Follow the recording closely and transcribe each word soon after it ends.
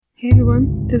Hey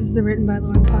everyone, this is the Written by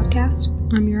Lauren podcast.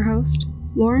 I'm your host,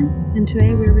 Lauren, and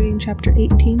today we're reading chapter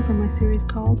 18 from my series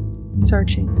called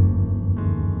Searching.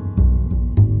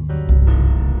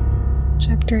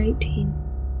 Chapter 18.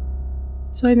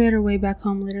 Zoe made her way back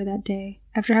home later that day,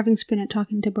 after having spent it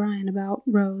talking to Brian about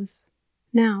Rose.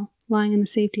 Now, lying in the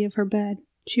safety of her bed,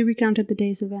 she recounted the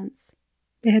day's events.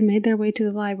 They had made their way to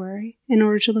the library in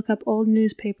order to look up old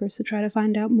newspapers to try to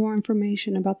find out more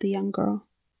information about the young girl.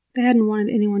 They hadn't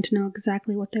wanted anyone to know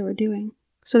exactly what they were doing,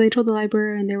 so they told the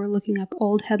librarian they were looking up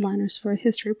old headliners for a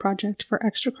history project for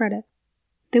extra credit.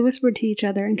 They whispered to each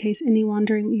other in case any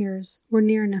wandering ears were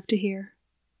near enough to hear.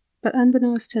 But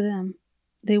unbeknownst to them,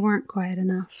 they weren't quiet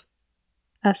enough.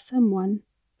 As someone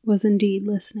was indeed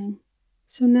listening.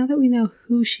 So now that we know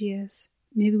who she is,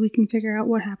 maybe we can figure out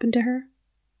what happened to her?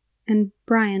 And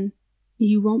Brian,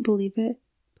 you won't believe it,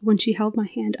 but when she held my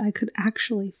hand, I could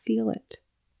actually feel it.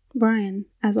 Brian,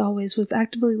 as always, was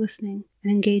actively listening and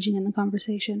engaging in the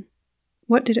conversation.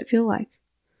 What did it feel like?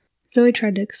 Zoe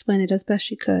tried to explain it as best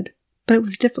she could, but it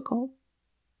was difficult.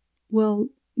 Well,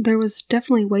 there was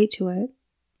definitely weight to it,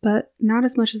 but not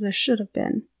as much as there should have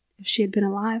been if she had been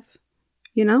alive.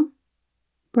 You know?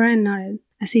 Brian nodded,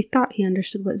 as he thought he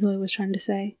understood what Zoe was trying to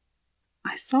say.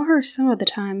 I saw her some of the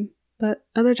time, but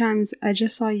other times I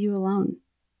just saw you alone.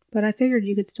 But I figured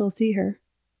you could still see her.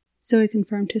 Zoe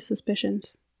confirmed his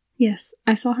suspicions. Yes,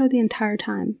 I saw her the entire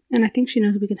time, and I think she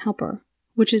knows we can help her,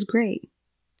 which is great.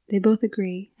 They both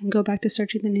agree and go back to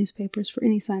searching the newspapers for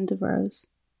any signs of Rose.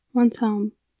 Once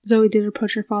home, Zoe did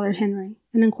approach her father Henry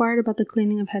and inquired about the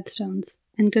cleaning of headstones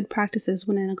and good practices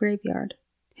when in a graveyard.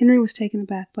 Henry was taken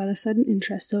aback by the sudden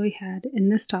interest Zoe had in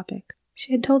this topic.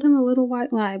 She had told him a little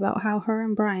white lie about how her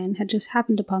and Brian had just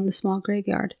happened upon the small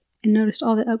graveyard and noticed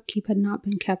all the upkeep had not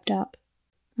been kept up.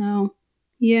 Oh,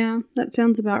 yeah, that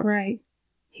sounds about right,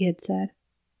 he had said.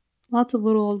 Lots of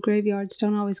little old graveyards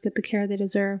don't always get the care they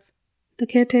deserve. The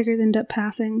caretakers end up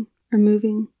passing or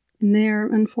moving, and they are,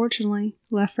 unfortunately,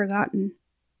 left forgotten.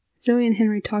 Zoe and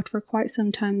Henry talked for quite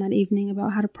some time that evening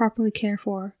about how to properly care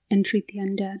for and treat the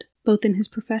undead, both in his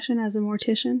profession as a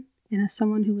mortician and as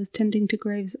someone who was tending to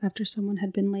graves after someone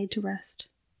had been laid to rest.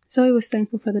 Zoe was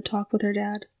thankful for the talk with her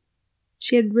dad.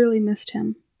 She had really missed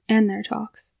him, and their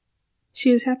talks.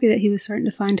 She was happy that he was starting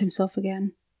to find himself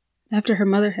again. After her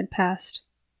mother had passed,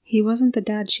 he wasn't the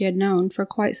dad she had known for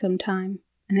quite some time,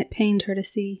 and it pained her to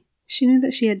see. She knew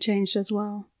that she had changed as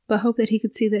well, but hoped that he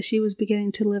could see that she was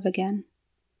beginning to live again.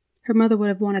 Her mother would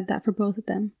have wanted that for both of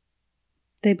them.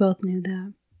 They both knew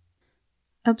that.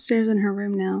 Upstairs in her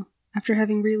room now, after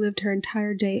having relived her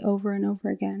entire day over and over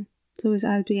again, Zoe's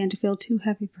eyes began to feel too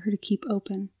heavy for her to keep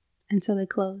open, and so they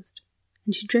closed,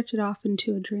 and she drifted off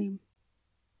into a dream.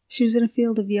 She was in a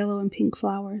field of yellow and pink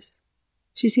flowers.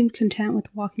 She seemed content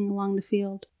with walking along the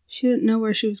field. She didn't know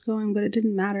where she was going, but it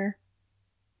didn't matter.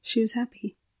 She was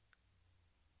happy.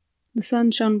 The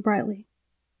sun shone brightly,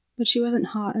 but she wasn't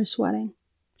hot or sweating.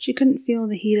 She couldn't feel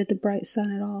the heat of the bright sun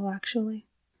at all, actually.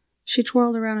 She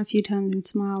twirled around a few times and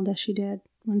smiled as she did,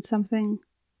 when something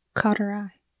caught her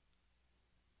eye.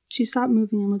 She stopped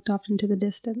moving and looked off into the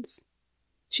distance.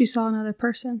 She saw another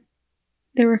person.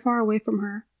 They were far away from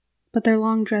her, but their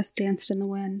long dress danced in the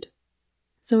wind.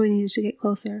 Zoe needed to get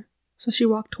closer, so she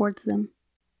walked towards them.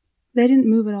 They didn't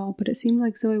move at all, but it seemed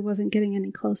like Zoe wasn't getting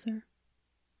any closer.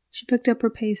 She picked up her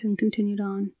pace and continued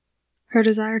on. Her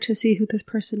desire to see who this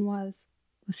person was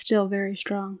still very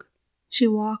strong. She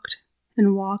walked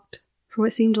and walked for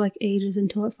what seemed like ages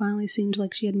until it finally seemed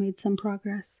like she had made some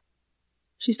progress.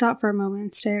 She stopped for a moment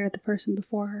and stared at the person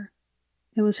before her.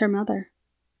 It was her mother.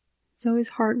 Zoe's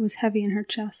heart was heavy in her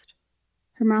chest.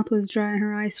 Her mouth was dry and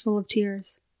her eyes full of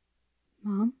tears.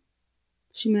 "Mom?"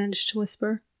 she managed to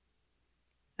whisper.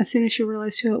 As soon as she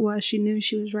realized who it was, she knew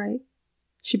she was right.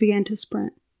 She began to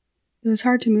sprint. It was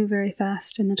hard to move very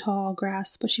fast in the tall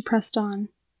grass, but she pressed on.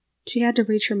 She had to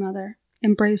reach her mother,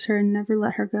 embrace her, and never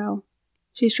let her go.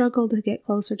 She struggled to get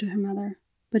closer to her mother,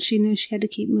 but she knew she had to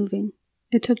keep moving.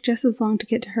 It took just as long to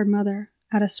get to her mother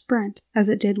at a sprint as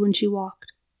it did when she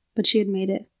walked, but she had made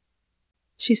it.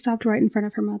 She stopped right in front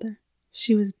of her mother.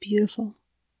 She was beautiful,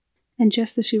 and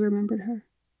just as she remembered her,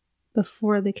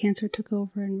 before the cancer took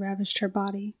over and ravished her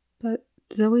body. But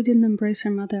Zoe didn't embrace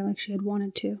her mother like she had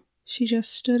wanted to. She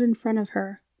just stood in front of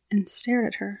her and stared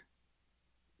at her.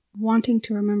 Wanting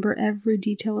to remember every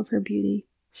detail of her beauty,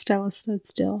 Stella stood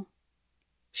still.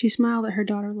 She smiled at her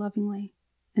daughter lovingly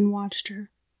and watched her,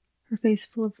 her face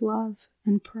full of love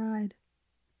and pride.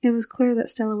 It was clear that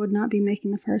Stella would not be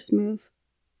making the first move,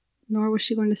 nor was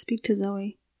she going to speak to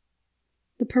Zoe.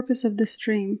 The purpose of this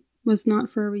dream was not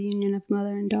for a reunion of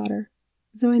mother and daughter.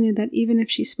 Zoe knew that even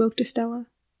if she spoke to Stella,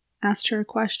 asked her a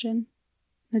question,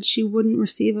 that she wouldn't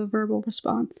receive a verbal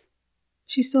response.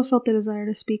 She still felt the desire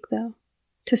to speak, though,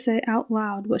 to say out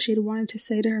loud what she had wanted to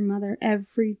say to her mother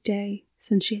every day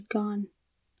since she had gone.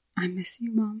 "I miss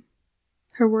you, Mom."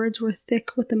 Her words were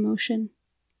thick with emotion,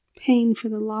 pain for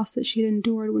the loss that she had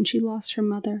endured when she lost her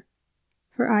mother.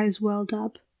 Her eyes welled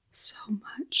up. "So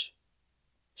much,"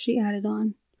 she added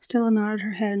on. Stella nodded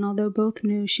her head, and although both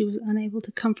knew, she was unable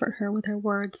to comfort her with her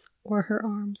words or her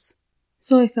arms.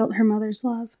 Zoe felt her mother's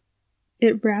love.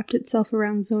 It wrapped itself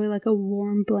around Zoe like a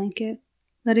warm blanket,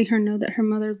 letting her know that her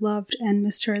mother loved and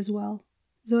missed her as well.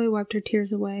 Zoe wiped her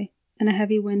tears away, and a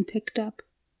heavy wind picked up,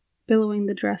 billowing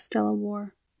the dress Stella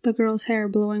wore, the girl's hair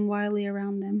blowing wildly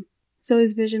around them.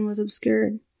 Zoe's vision was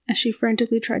obscured as she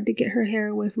frantically tried to get her hair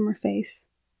away from her face.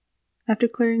 After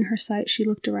clearing her sight, she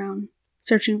looked around,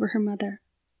 searching for her mother.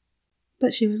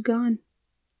 But she was gone.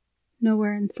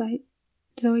 Nowhere in sight.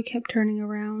 Zoe kept turning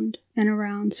around and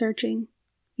around, searching,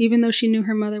 even though she knew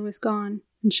her mother was gone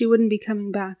and she wouldn't be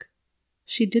coming back.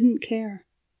 She didn't care.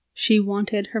 She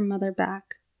wanted her mother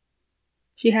back.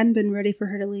 She hadn't been ready for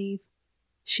her to leave.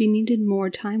 She needed more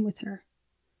time with her.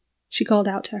 She called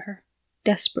out to her,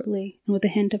 desperately and with a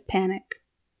hint of panic.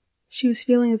 She was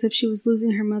feeling as if she was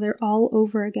losing her mother all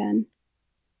over again.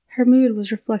 Her mood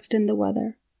was reflected in the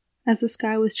weather, as the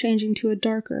sky was changing to a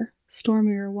darker,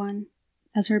 stormier one,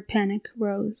 as her panic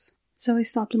rose. Zoe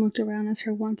stopped and looked around as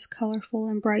her once colorful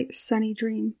and bright sunny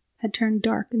dream had turned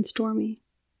dark and stormy.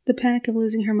 The panic of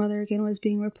losing her mother again was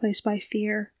being replaced by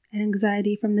fear and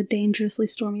anxiety from the dangerously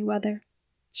stormy weather.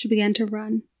 She began to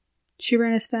run. She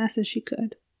ran as fast as she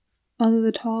could, although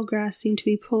the tall grass seemed to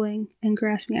be pulling and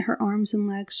grasping at her arms and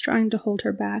legs, trying to hold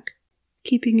her back,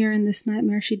 keeping her in this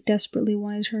nightmare she desperately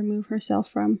wanted to remove herself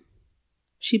from.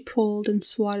 She pulled and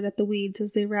swatted at the weeds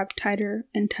as they wrapped tighter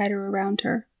and tighter around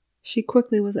her. She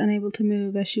quickly was unable to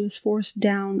move as she was forced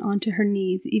down onto her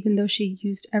knees, even though she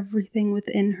used everything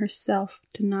within herself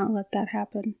to not let that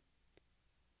happen.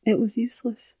 It was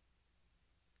useless.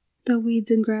 The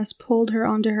weeds and grass pulled her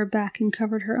onto her back and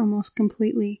covered her almost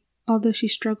completely. Although she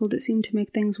struggled, it seemed to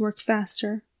make things work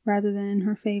faster rather than in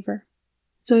her favor.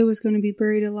 Zoe was going to be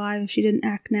buried alive if she didn't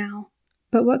act now.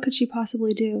 But what could she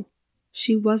possibly do?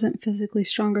 She wasn't physically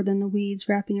stronger than the weeds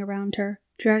wrapping around her,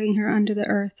 dragging her under the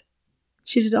earth.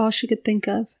 She did all she could think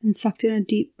of and sucked in a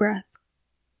deep breath.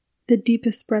 The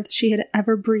deepest breath she had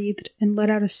ever breathed, and let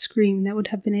out a scream that would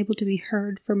have been able to be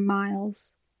heard for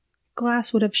miles.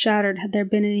 Glass would have shattered had there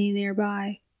been any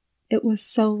nearby. It was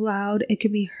so loud it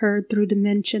could be heard through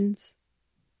dimensions.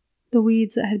 The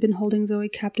weeds that had been holding Zoe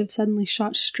captive suddenly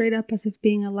shot straight up as if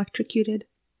being electrocuted.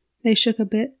 They shook a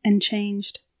bit and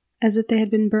changed, as if they had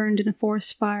been burned in a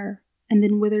forest fire, and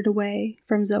then withered away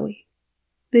from Zoe,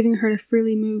 leaving her to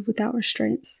freely move without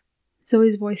restraints.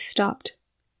 Zoe's voice stopped,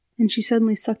 and she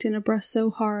suddenly sucked in a breath so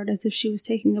hard as if she was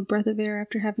taking a breath of air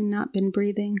after having not been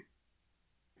breathing.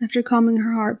 After calming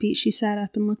her heartbeat, she sat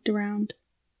up and looked around.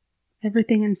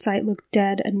 Everything in sight looked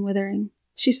dead and withering.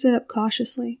 She stood up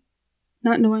cautiously,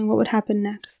 not knowing what would happen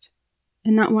next,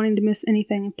 and not wanting to miss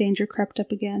anything if danger crept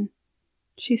up again.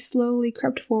 She slowly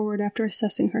crept forward after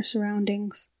assessing her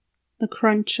surroundings. The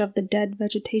crunch of the dead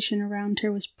vegetation around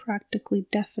her was practically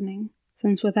deafening,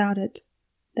 since without it,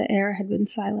 the air had been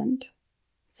silent.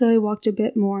 Zoe walked a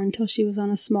bit more until she was on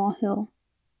a small hill.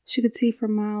 She could see for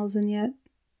miles, and yet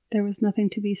there was nothing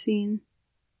to be seen.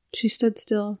 She stood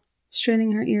still,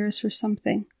 straining her ears for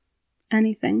something,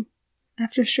 anything.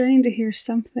 After straining to hear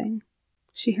something,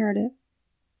 she heard it.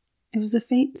 It was a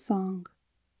faint song,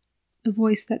 a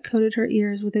voice that coated her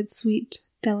ears with its sweet,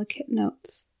 delicate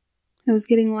notes. It was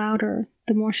getting louder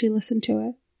the more she listened to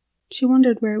it. She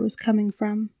wondered where it was coming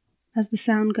from. As the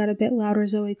sound got a bit louder,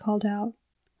 Zoe called out,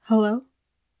 "Hello?"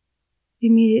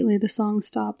 Immediately the song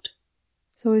stopped.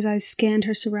 Zoe's eyes scanned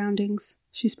her surroundings.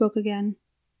 She spoke again.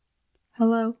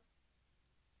 "Hello?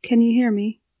 Can you hear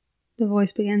me?" The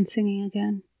voice began singing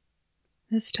again.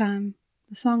 This time,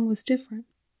 the song was different.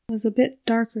 It was a bit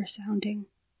darker sounding.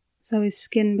 Zoe's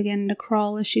skin began to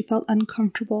crawl as she felt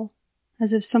uncomfortable,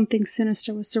 as if something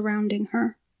sinister was surrounding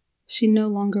her. She no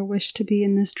longer wished to be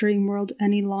in this dream world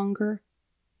any longer.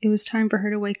 It was time for her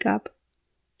to wake up.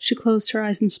 She closed her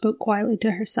eyes and spoke quietly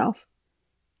to herself.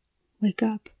 "Wake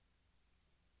up.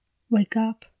 Wake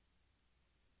up."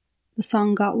 The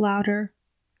song got louder.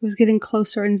 It was getting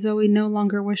closer, and Zoe no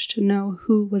longer wished to know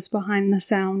who was behind the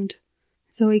sound.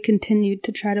 Zoe continued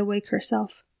to try to wake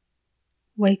herself.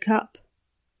 "Wake up."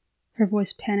 Her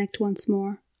voice panicked once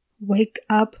more. "Wake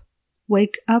up!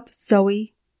 Wake up,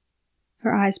 Zoe!"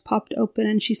 Her eyes popped open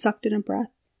and she sucked in a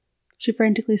breath. She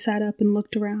frantically sat up and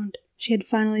looked around. She had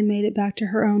finally made it back to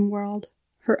her own world,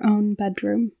 her own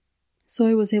bedroom.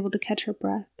 Zoe was able to catch her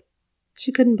breath.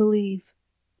 She couldn't believe,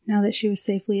 now that she was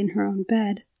safely in her own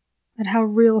bed, at how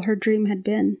real her dream had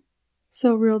been.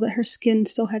 So real that her skin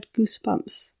still had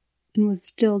goosebumps and was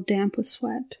still damp with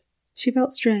sweat. She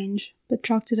felt strange, but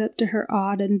chalked it up to her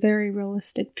odd and very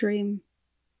realistic dream.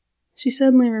 She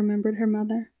suddenly remembered her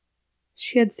mother.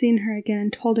 She had seen her again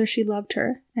and told her she loved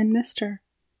her and missed her.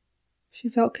 She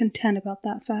felt content about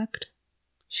that fact.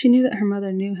 She knew that her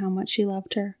mother knew how much she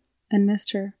loved her and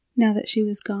missed her now that she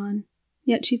was gone.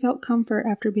 Yet she felt comfort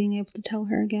after being able to tell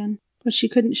her again. What she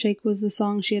couldn't shake was the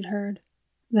song she had heard.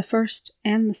 The first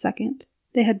and the second.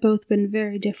 They had both been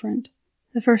very different.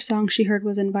 The first song she heard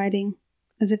was inviting,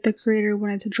 as if the Creator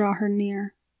wanted to draw her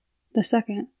near. The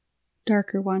second,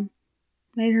 darker one,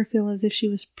 made her feel as if she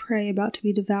was prey about to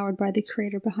be devoured by the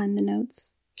Creator behind the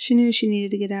notes. She knew she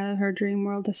needed to get out of her dream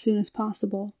world as soon as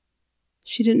possible.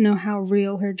 She didn't know how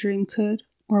real her dream could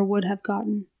or would have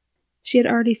gotten. She had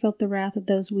already felt the wrath of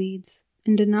those weeds,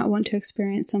 and did not want to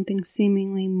experience something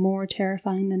seemingly more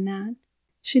terrifying than that.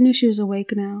 She knew she was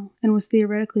awake now, and was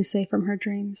theoretically safe from her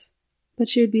dreams. But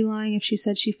she would be lying if she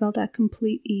said she felt at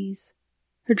complete ease.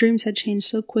 Her dreams had changed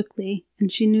so quickly,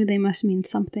 and she knew they must mean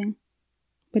something.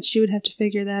 But she would have to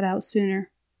figure that out sooner.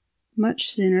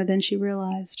 Much sooner than she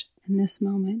realized, in this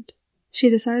moment. She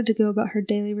decided to go about her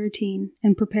daily routine,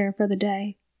 and prepare for the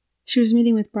day. She was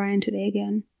meeting with Brian today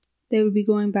again. They would be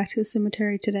going back to the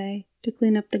cemetery today, to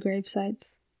clean up the grave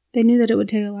sites. They knew that it would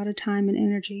take a lot of time and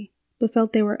energy, but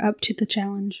felt they were up to the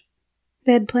challenge.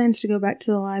 They had plans to go back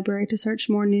to the library to search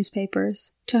more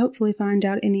newspapers, to hopefully find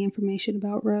out any information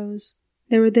about Rose.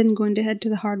 They were then going to head to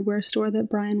the hardware store that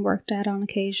Brian worked at on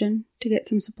occasion, to get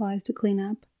some supplies to clean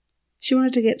up. She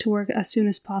wanted to get to work as soon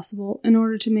as possible in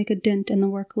order to make a dent in the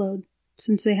workload,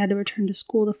 since they had to return to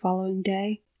school the following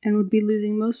day, and would be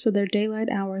losing most of their daylight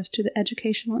hours to the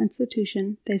educational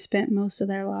institution they spent most of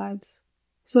their lives.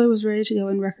 Zoe was ready to go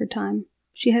in record time.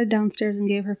 She headed downstairs and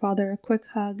gave her father a quick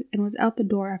hug and was out the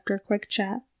door after a quick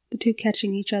chat, the two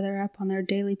catching each other up on their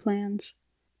daily plans.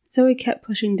 Zoe kept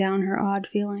pushing down her odd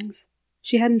feelings.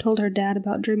 She hadn't told her dad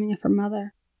about dreaming of her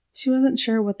mother. She wasn't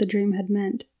sure what the dream had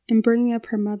meant, and bringing up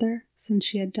her mother, since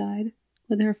she had died,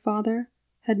 with her father,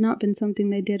 had not been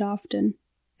something they did often.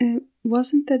 It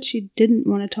wasn't that she didn't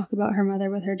want to talk about her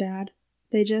mother with her dad.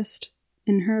 They just,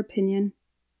 in her opinion,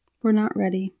 were not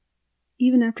ready.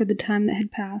 Even after the time that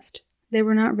had passed, they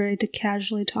were not ready to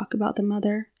casually talk about the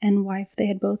mother and wife they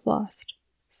had both lost.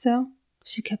 So,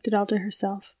 she kept it all to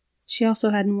herself. She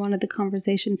also hadn't wanted the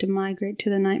conversation to migrate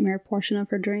to the nightmare portion of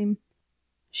her dream.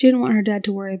 She didn't want her dad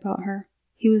to worry about her.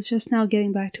 He was just now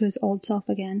getting back to his old self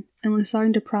again, and was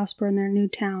starting to prosper in their new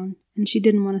town, and she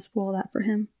didn't want to spoil that for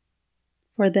him.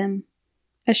 For them.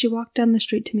 As she walked down the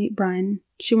street to meet Brian,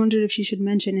 she wondered if she should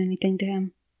mention anything to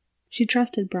him. She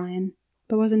trusted Brian,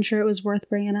 but wasn't sure it was worth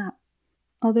bringing up.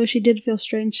 Although she did feel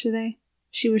strange today,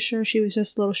 she was sure she was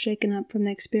just a little shaken up from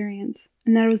the experience,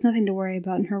 and that it was nothing to worry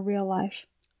about in her real life.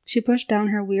 She pushed down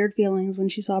her weird feelings when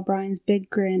she saw Brian's big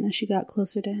grin as she got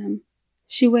closer to him.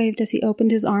 She waved as he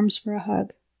opened his arms for a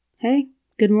hug. "Hey,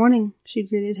 good morning," she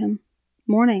greeted him.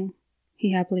 "Morning,"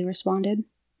 he happily responded.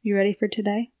 "You ready for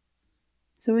today?"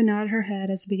 Zoe nodded her head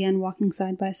as they began walking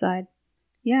side by side.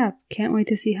 "Yeah, can't wait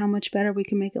to see how much better we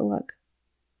can make it look."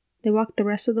 They walked the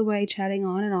rest of the way, chatting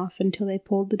on and off until they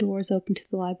pulled the doors open to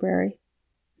the library.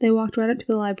 They walked right up to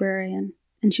the librarian,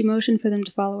 and she motioned for them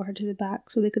to follow her to the back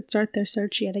so they could start their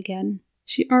search yet again.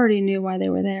 She already knew why they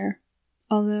were there,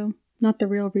 although not the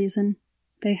real reason.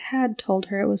 They had told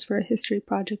her it was for a history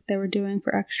project they were doing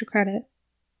for extra credit.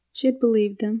 She had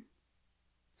believed them,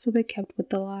 so they kept with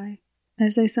the lie.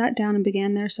 As they sat down and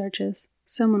began their searches,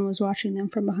 someone was watching them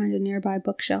from behind a nearby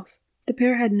bookshelf. The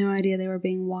pair had no idea they were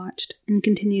being watched, and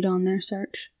continued on their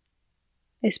search.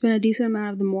 They spent a decent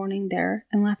amount of the morning there,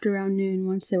 and left around noon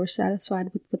once they were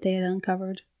satisfied with what they had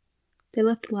uncovered. They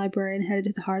left the library and headed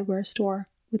to the hardware store,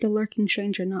 with a lurking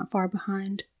stranger not far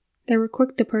behind. They were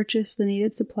quick to purchase the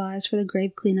needed supplies for the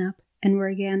grave cleanup, and were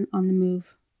again on the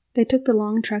move. They took the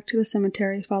long trek to the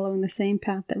cemetery, following the same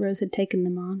path that Rose had taken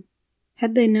them on.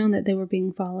 Had they known that they were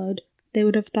being followed, they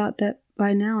would have thought that,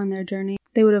 by now in their journey,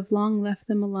 they would have long left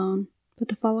them alone, but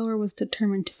the follower was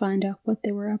determined to find out what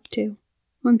they were up to.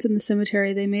 Once in the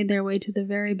cemetery, they made their way to the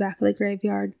very back of the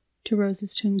graveyard, to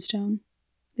Rose's tombstone.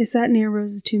 They sat near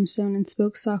Rose's tombstone and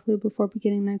spoke softly before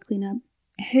beginning their cleanup.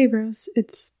 "Hey, Rose,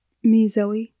 it's me,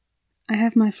 Zoe. I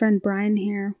have my friend Brian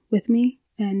here with me,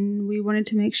 and we wanted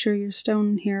to make sure your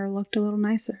stone here looked a little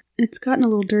nicer. It's gotten a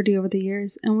little dirty over the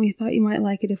years, and we thought you might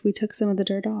like it if we took some of the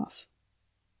dirt off."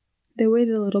 They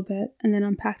waited a little bit, and then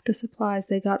unpacked the supplies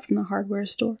they got from the hardware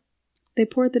store. They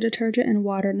poured the detergent and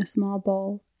water in a small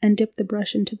bowl, and dipped the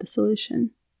brush into the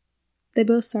solution. They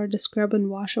both started to scrub and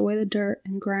wash away the dirt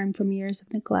and grime from years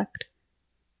of neglect.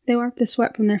 They wiped the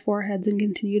sweat from their foreheads and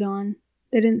continued on.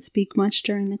 They didn't speak much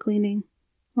during the cleaning.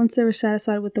 Once they were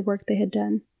satisfied with the work they had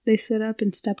done, they stood up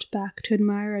and stepped back to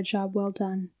admire a job well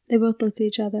done. They both looked at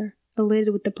each other,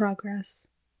 elated with the progress,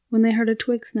 when they heard a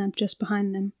twig snap just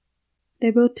behind them.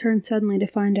 They both turned suddenly to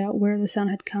find out where the sound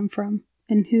had come from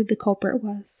and who the culprit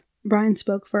was. Brian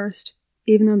spoke first,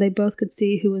 even though they both could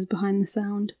see who was behind the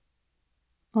sound.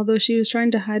 Although she was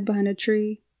trying to hide behind a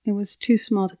tree, it was too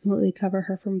small to completely cover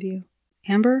her from view.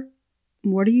 "Amber,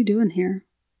 what are you doing here?"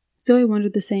 Zoe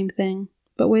wondered the same thing,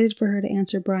 but waited for her to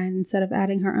answer Brian instead of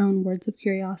adding her own words of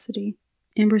curiosity.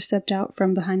 Amber stepped out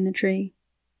from behind the tree.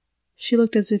 She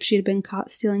looked as if she had been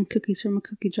caught stealing cookies from a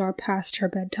cookie jar past her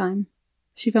bedtime.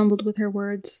 She fumbled with her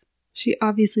words. She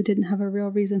obviously didn't have a real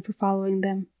reason for following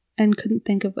them, and couldn't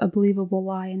think of a believable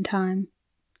lie in time.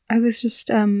 "I was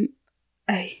just,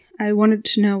 I wanted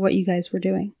to know what you guys were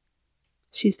doing,"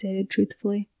 she stated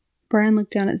truthfully. Brian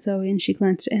looked down at Zoe and she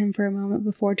glanced at him for a moment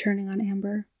before turning on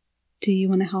Amber. "Do you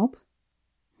want to help?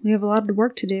 We have a lot of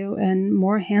work to do, and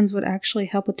more hands would actually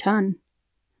help a ton."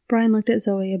 Brian looked at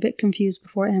Zoe a bit confused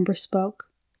before Amber spoke,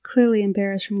 clearly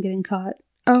embarrassed from getting caught.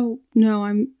 "Oh, no,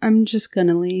 I'm just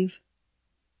gonna leave."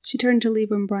 She turned to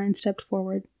leave when Brian stepped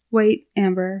forward. "Wait,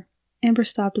 Amber." Amber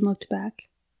stopped and looked back,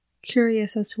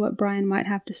 curious as to what Brian might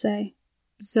have to say.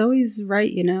 "Zoe's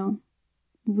right, you know.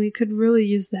 We could really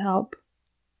use the help.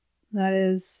 That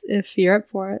is, if you're up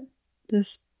for it.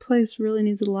 This place really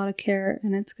needs a lot of care,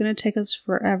 and it's going to take us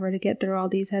forever to get through all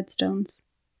these headstones."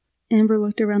 Amber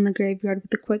looked around the graveyard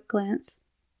with a quick glance.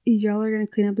 "Y'all are going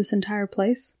to clean up this entire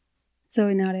place?"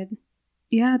 Zoe nodded.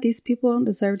 "Yeah, these people don't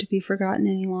deserve to be forgotten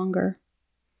any longer."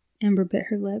 Amber bit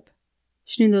her lip.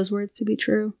 She knew those words to be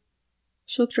true.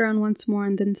 She looked around once more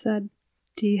and then said,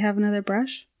 "Do you have another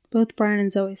brush?" Both Brian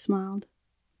and Zoe smiled.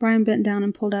 Brian bent down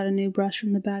and pulled out a new brush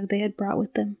from the bag they had brought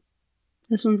with them.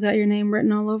 "This one's got your name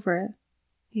written all over it,"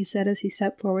 he said as he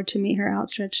stepped forward to meet her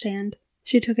outstretched hand.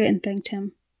 She took it and thanked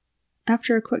him.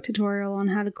 After a quick tutorial on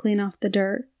how to clean off the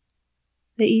dirt,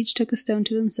 they each took a stone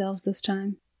to themselves this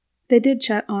time. They did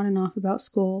chat on and off about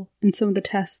school, and some of the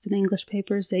tests and English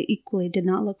papers they equally did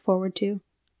not look forward to.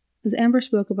 As Amber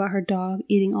spoke about her dog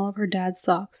eating all of her dad's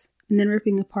socks, and then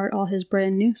ripping apart all his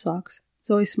brand new socks,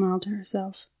 Zoe smiled to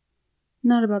herself.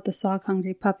 Not about the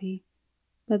sock-hungry puppy,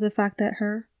 but the fact that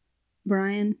her,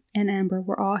 Brian, and Amber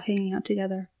were all hanging out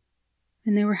together,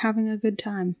 and they were having a good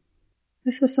time.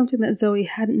 This was something that Zoe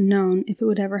hadn't known if it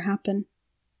would ever happen.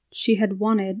 She had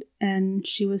wanted, and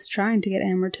she was trying to get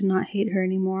Amber to not hate her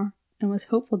anymore, and was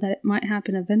hopeful that it might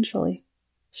happen eventually.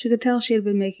 She could tell she had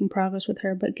been making progress with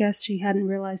her, but guessed she hadn't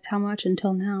realized how much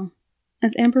until now.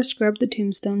 As Amber scrubbed the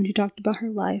tombstone, she talked about her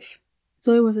life.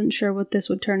 Zoe wasn't sure what this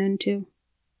would turn into.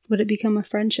 Would it become a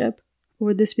friendship, or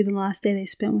would this be the last day they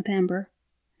spent with Amber?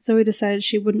 Zoe decided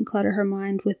she wouldn't clutter her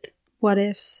mind with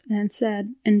what-ifs, and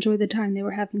instead enjoy the time they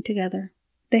were having together.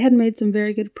 They had made some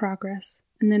very good progress,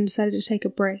 and then decided to take a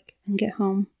break and get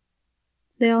home.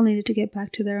 They all needed to get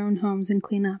back to their own homes and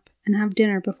clean up, and have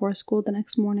dinner before school the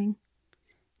next morning.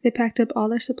 They packed up all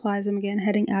their supplies and began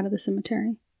heading out of the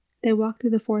cemetery. They walked through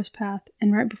the forest path,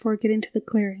 and right before getting to the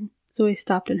clearing, Zoe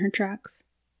stopped in her tracks.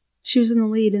 She was in the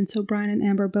lead, and so Brian and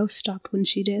Amber both stopped when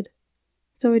she did.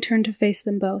 Zoe turned to face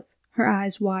them both, her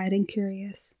eyes wide and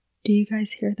curious. "Do you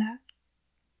guys hear that?"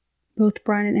 Both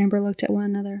Brian and Amber looked at one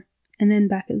another, and then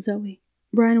back at Zoe.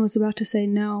 Brian was about to say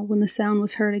no when the sound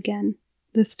was heard again,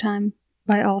 this time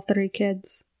by all three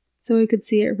kids. Zoe could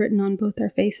see it written on both their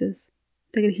faces.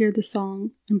 They could hear the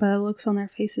song, and by the looks on their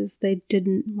faces, they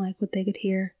didn't like what they could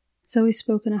hear. Zoe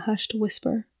spoke in a hushed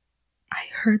whisper. "I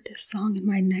heard this song in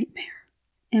my nightmare."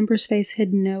 Amber's face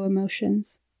hid no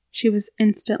emotions. She was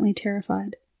instantly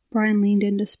terrified. Brian leaned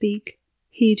in to speak.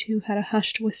 He, too, had a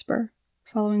hushed whisper,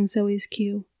 following Zoe's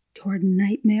cue. "Your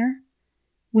nightmare?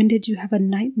 When did you have a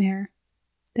nightmare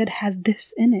that had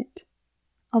this in it?"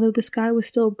 Although the sky was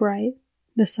still bright,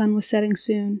 the sun was setting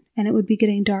soon, and it would be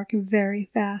getting dark very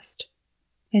fast.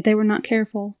 If they were not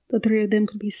careful, the three of them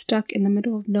could be stuck in the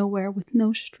middle of nowhere with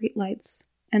no streetlights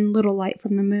and little light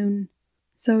from the moon.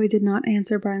 Zoe did not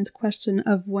answer Brian's question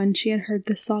of when she had heard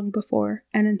this song before,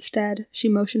 and instead, she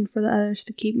motioned for the others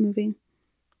to keep moving.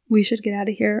 "We should get out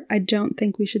of here. I don't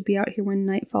think we should be out here when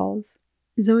night falls."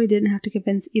 Zoe didn't have to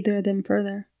convince either of them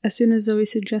further. As soon as Zoe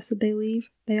suggested they leave,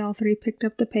 they all three picked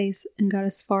up the pace and got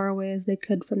as far away as they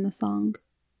could from the song.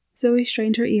 Zoe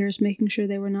strained her ears, making sure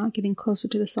they were not getting closer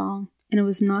to the song, and it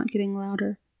was not getting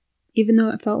louder. Even though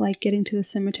it felt like getting to the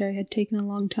cemetery had taken a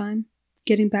long time,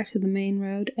 getting back to the main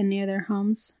road and near their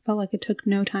homes felt like it took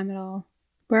no time at all.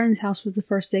 Brian's house was the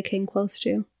first they came close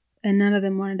to, and none of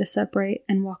them wanted to separate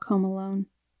and walk home alone.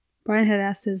 Brian had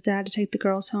asked his dad to take the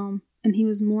girls home, and he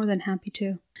was more than happy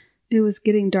to. It was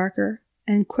getting darker,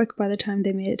 and quick by the time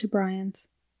they made it to Brian's.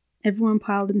 Everyone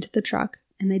piled into the truck,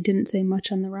 and they didn't say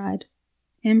much on the ride.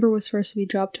 Amber was first to be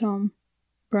dropped home.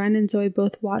 Brian and Zoe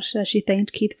both watched as she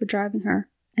thanked Keith for driving her,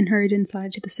 and hurried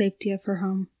inside to the safety of her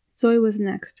home. Zoe was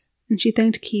next, and she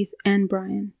thanked Keith and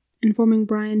Brian, informing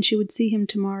Brian she would see him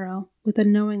tomorrow, with a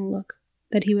knowing look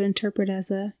that he would interpret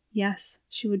as a yes.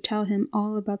 She would tell him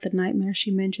all about the nightmare she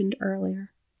mentioned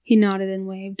earlier. He nodded and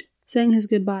waved, saying his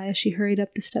goodbye as she hurried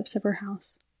up the steps of her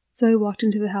house. Zoe walked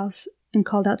into the house and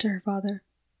called out to her father.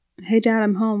 "Hey, Dad,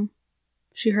 I'm home."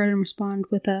 She heard him respond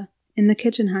with a, "In the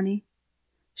kitchen, honey."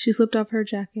 She slipped off her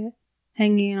jacket,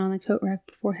 hanging it on the coat rack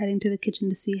before heading to the kitchen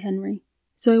to see Henry.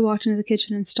 Zoe walked into the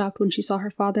kitchen and stopped when she saw her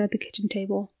father at the kitchen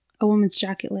table. A woman's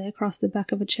jacket lay across the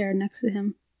back of a chair next to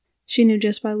him. She knew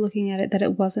just by looking at it that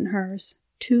it wasn't hers.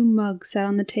 2 mugs sat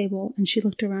on the table, and she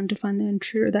looked around to find the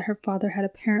intruder that her father had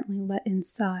apparently let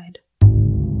inside.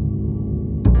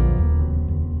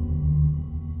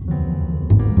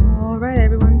 Alright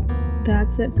everyone,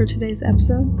 that's it for today's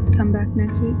episode. Come back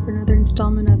next week for another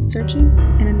installment of Searching,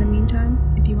 and in the meantime,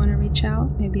 if you want to reach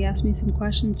out, maybe ask me some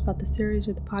questions about the series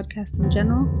or the podcast in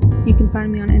general, you can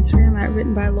find me on Instagram at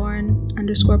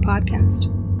writtenbylauren_podcast.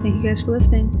 Thank you guys for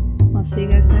listening. I'll see you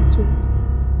guys next week.